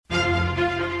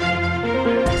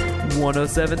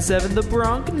1077 The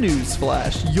Bronc News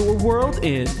Flash, your world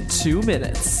in 2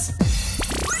 minutes.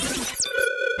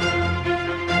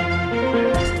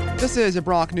 This is a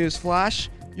Bronc News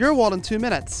Flash, your world in 2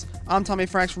 minutes. I'm Tommy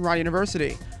Franks from Rider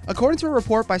University. According to a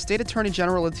report by State Attorney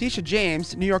General Letitia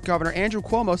James, New York Governor Andrew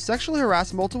Cuomo sexually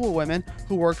harassed multiple women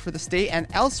who worked for the state and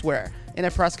elsewhere. In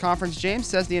a press conference, James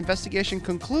says the investigation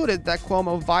concluded that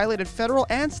Cuomo violated federal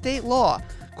and state law.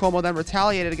 Cuomo then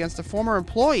retaliated against a former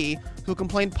employee who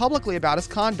complained publicly about his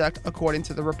conduct, according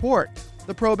to the report.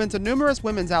 The probe into numerous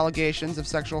women's allegations of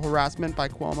sexual harassment by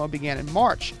Cuomo began in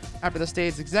March, after the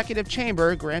state's executive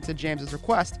chamber granted James's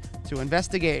request to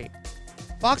investigate.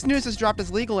 Fox News has dropped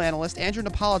his legal analyst, Andrew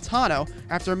Napolitano,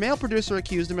 after a male producer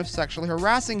accused him of sexually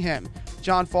harassing him.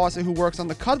 John Fawcett, who works on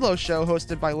The Kudlow Show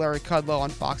hosted by Larry Kudlow on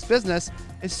Fox Business,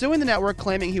 is suing the network,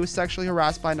 claiming he was sexually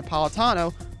harassed by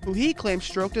Napolitano, who he claims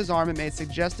stroked his arm and made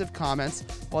suggestive comments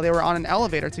while they were on an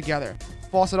elevator together.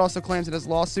 Fawcett also claims in his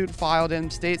lawsuit filed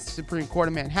in state's Supreme Court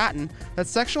in Manhattan that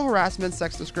sexual harassment,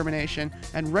 sex discrimination,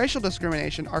 and racial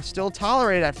discrimination are still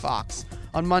tolerated at Fox.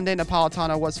 On Monday,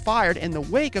 Napolitano was fired in the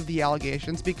wake of the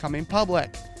allegations becoming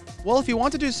public. Well, if you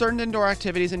want to do certain indoor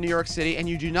activities in New York City and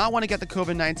you do not want to get the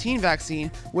COVID-19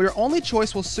 vaccine, well, your only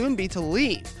choice will soon be to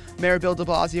leave. Mayor Bill de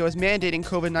Blasio is mandating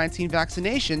COVID-19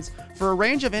 vaccinations for a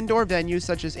range of indoor venues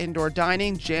such as indoor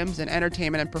dining, gyms, and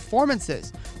entertainment and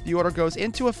performances. The order goes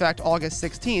into effect August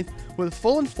 16th, with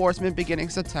full enforcement beginning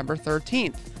September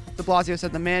 13th. De Blasio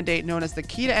said the mandate, known as the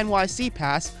Key to NYC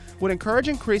Pass, would encourage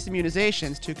increased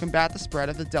immunizations to combat the spread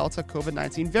of the Delta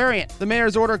COVID-19 variant. The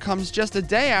mayor's order comes just a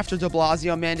day after de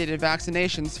Blasio mandated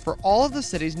vaccinations for all of the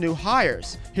city's new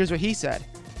hires. Here's what he said.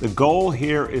 The goal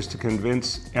here is to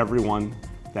convince everyone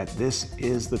that this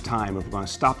is the time. If we're going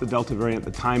to stop the Delta variant,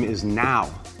 the time is now.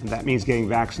 And that means getting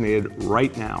vaccinated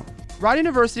right now. Rider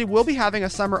University will be having a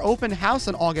summer open house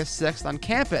on August 6th on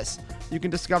campus. You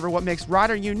can discover what makes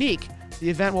Rider unique. The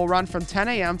event will run from 10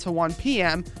 a.m. to 1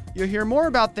 p.m. You'll hear more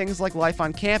about things like life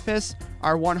on campus,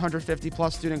 our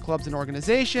 150-plus student clubs and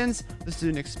organizations, the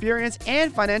student experience,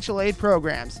 and financial aid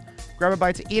programs. Grab a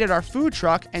bite to eat at our food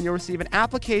truck, and you'll receive an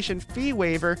application fee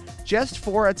waiver just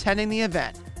for attending the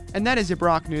event. And that is your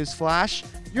Bronc News Flash,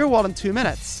 your world in 2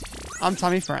 minutes. I'm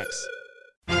Tommy Franks.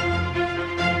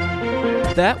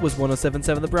 That was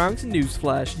 1077 The Bronx News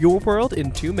Flash, your world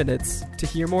in 2 minutes. To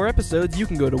hear more episodes, you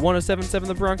can go to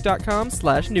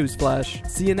 1077thebronx.com/newsflash.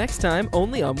 See you next time,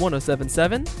 only on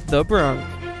 1077 The Bronx.